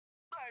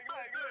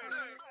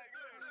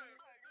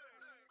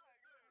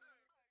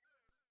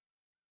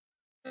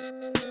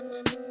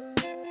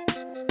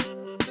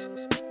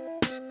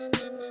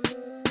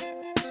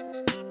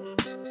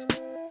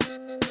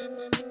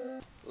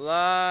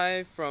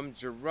Live from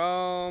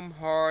Jerome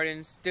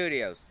Harden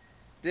Studios.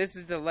 This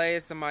is the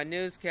latest of my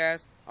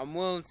newscast I'm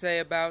willing to tell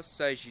you about,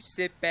 so you should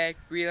sit back,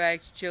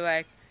 relax,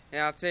 chillax,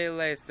 and I'll tell you the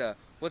latest stuff.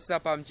 What's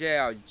up, I'm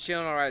JL. You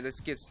chilling? Alright,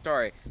 let's get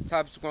started.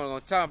 Topics we're going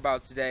to talk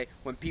about today: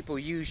 when people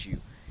use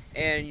you.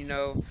 And,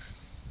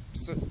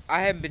 so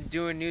I haven't been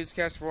doing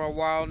newscasts for a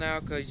while now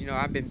because,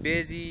 I've been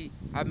busy.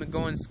 I've been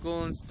going to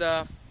school and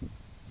stuff.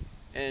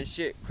 And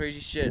crazy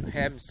shit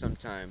happens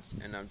sometimes.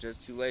 And I'm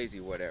just too lazy,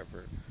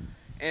 whatever.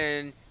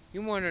 And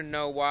you want to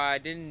know why I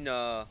didn't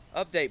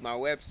update my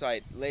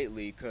website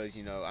lately, because,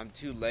 I'm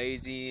too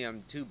lazy,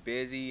 I'm too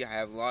busy, I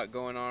have a lot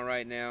going on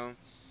right now.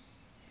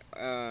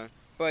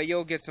 But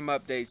you'll get some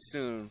updates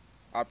soon,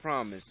 I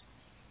promise,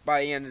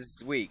 by the end of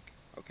this week,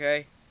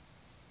 okay?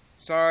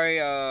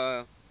 Sorry,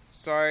 I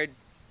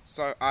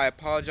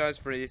apologize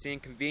for this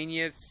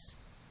inconvenience,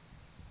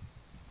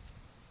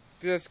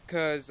 just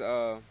because,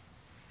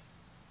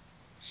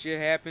 shit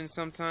happens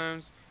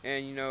sometimes,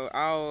 and,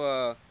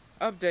 I'll,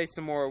 update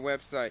some more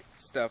website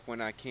stuff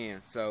when I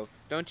can. So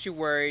don't you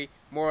worry,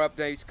 more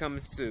updates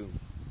coming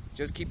soon.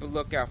 Just keep a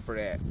lookout for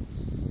that.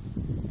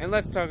 And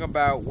let's talk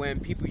about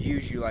when people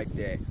use you like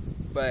that.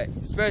 But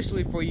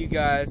especially for you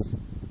guys,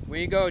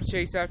 when you go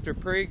chase after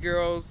pretty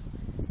girls,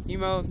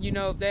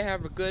 they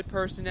have a good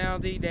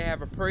personality, they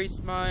have a pretty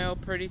smile,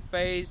 pretty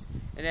face,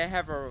 and they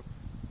have a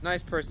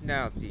nice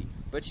personality.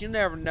 But you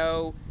never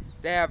know,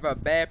 they have a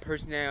bad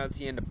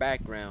personality in the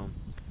background.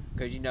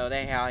 Because,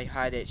 they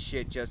hide that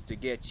shit just to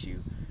get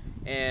you.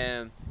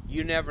 And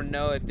you never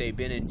know if they've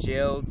been in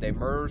jail, they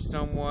murdered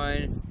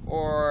someone,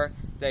 or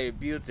they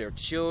abused their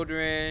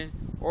children,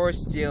 or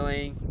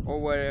stealing,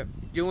 or whatever,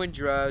 doing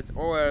drugs,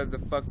 or whatever the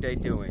fuck they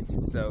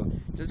doing. So,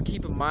 just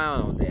keep a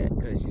mind on that,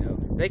 because,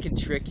 they can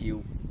trick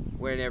you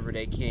whenever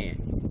they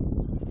can.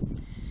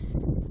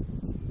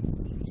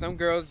 Some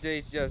girls,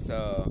 they just,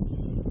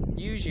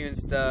 use you and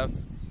stuff,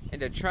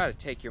 and they try to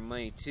take your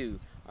money, too.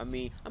 I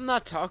mean, I'm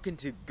not talking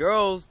to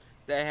girls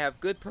that have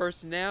good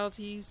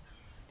personalities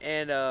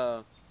and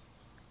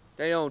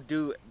they don't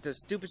do the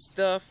stupid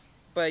stuff,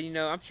 but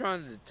I'm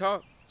trying to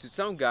talk to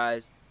some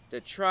guys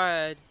that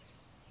tried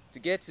to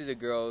get to the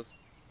girls,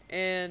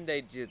 and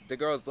the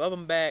girls love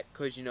them back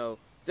because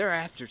they're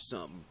after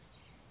something.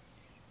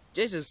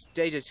 They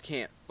just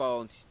can't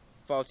fall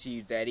to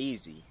you that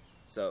easy.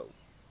 So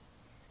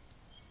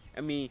I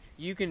mean,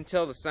 you can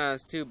tell the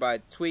signs too by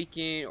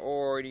tweaking,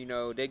 or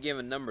they're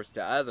giving numbers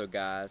to other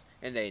guys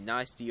and they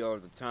nice to you all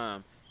the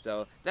time.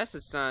 So that's a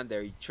sign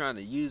they're trying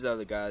to use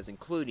other guys,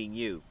 including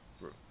you.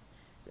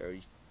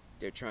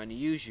 They're trying to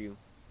use you.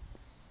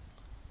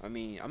 I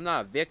mean, I'm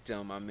not a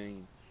victim. I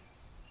mean,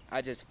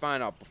 I just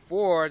find out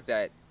before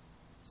that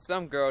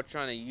some girl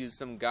trying to use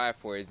some guy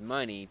for his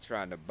money,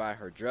 trying to buy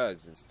her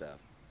drugs and stuff.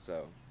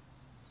 So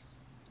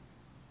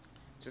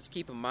just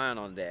keep in mind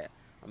on that.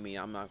 I mean,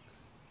 I'm not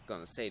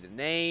gonna say the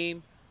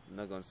name, I'm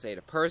not gonna say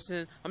the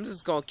person, I'm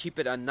just gonna keep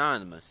it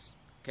anonymous,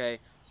 okay?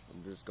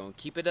 I'm just gonna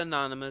keep it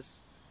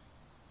anonymous,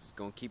 just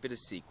gonna keep it a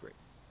secret.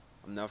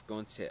 I'm not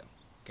gonna tell,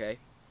 okay?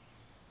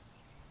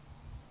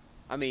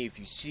 I mean, if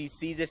you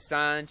see the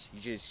signs,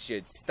 you just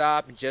should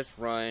stop and just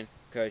run,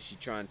 because she's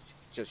trying to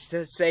just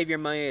save your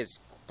money as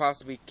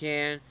possibly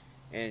can,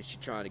 and she's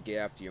trying to get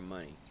after your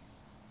money.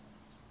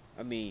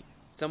 I mean,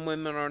 some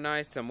women are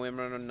nice, some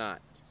women are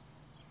not,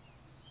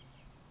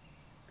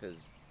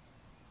 because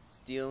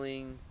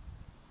stealing,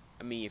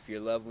 I mean, if you're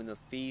loving a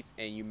thief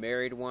and you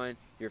married one,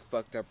 you're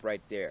fucked up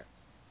right there.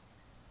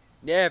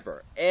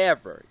 Never,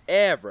 ever,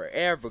 ever,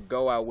 ever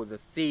go out with a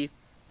thief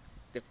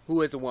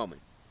who is a woman,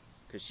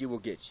 because she will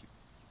get you.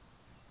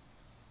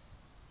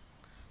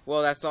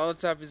 Well, that's all the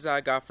topics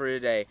I got for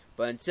today,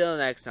 but until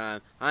next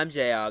time, I'm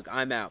J-Og,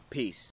 I'm out, peace.